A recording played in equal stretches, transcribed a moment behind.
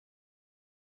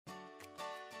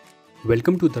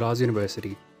Welcome to Daraz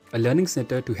University, a learning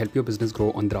center to help your business grow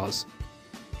on Daraz.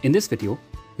 In this video,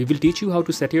 we will teach you how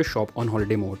to set your shop on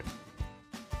holiday mode.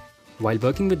 While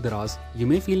working with Daraz, you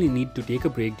may feel a need to take a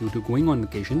break due to going on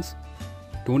vacations,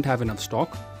 don't have enough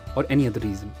stock, or any other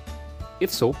reason.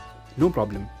 If so, no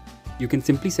problem. You can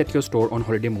simply set your store on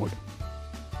holiday mode.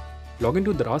 Log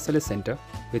into Daraz Seller Center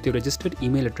with your registered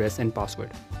email address and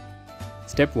password.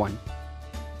 Step 1.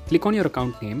 Click on your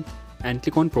account name and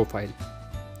click on Profile.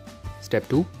 Step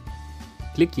 2.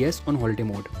 Click Yes on holiday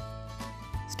mode.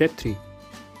 Step 3.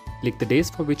 Click the days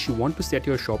for which you want to set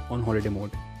your shop on holiday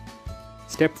mode.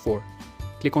 Step 4.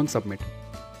 Click on Submit.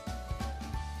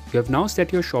 You have now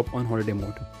set your shop on holiday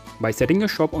mode. By setting your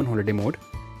shop on holiday mode,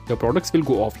 your products will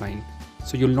go offline,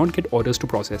 so you'll not get orders to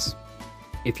process.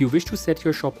 If you wish to set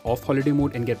your shop off holiday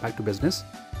mode and get back to business,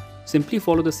 simply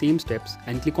follow the same steps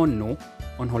and click on No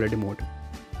on holiday mode.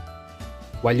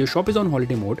 While your shop is on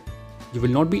holiday mode, you will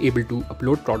not be able to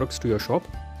upload products to your shop,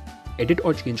 edit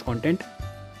or change content,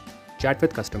 chat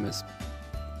with customers.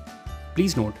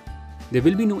 Please note, there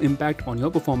will be no impact on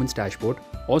your performance dashboard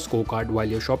or scorecard while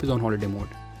your shop is on holiday mode.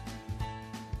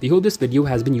 We hope this video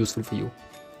has been useful for you.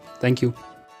 Thank you.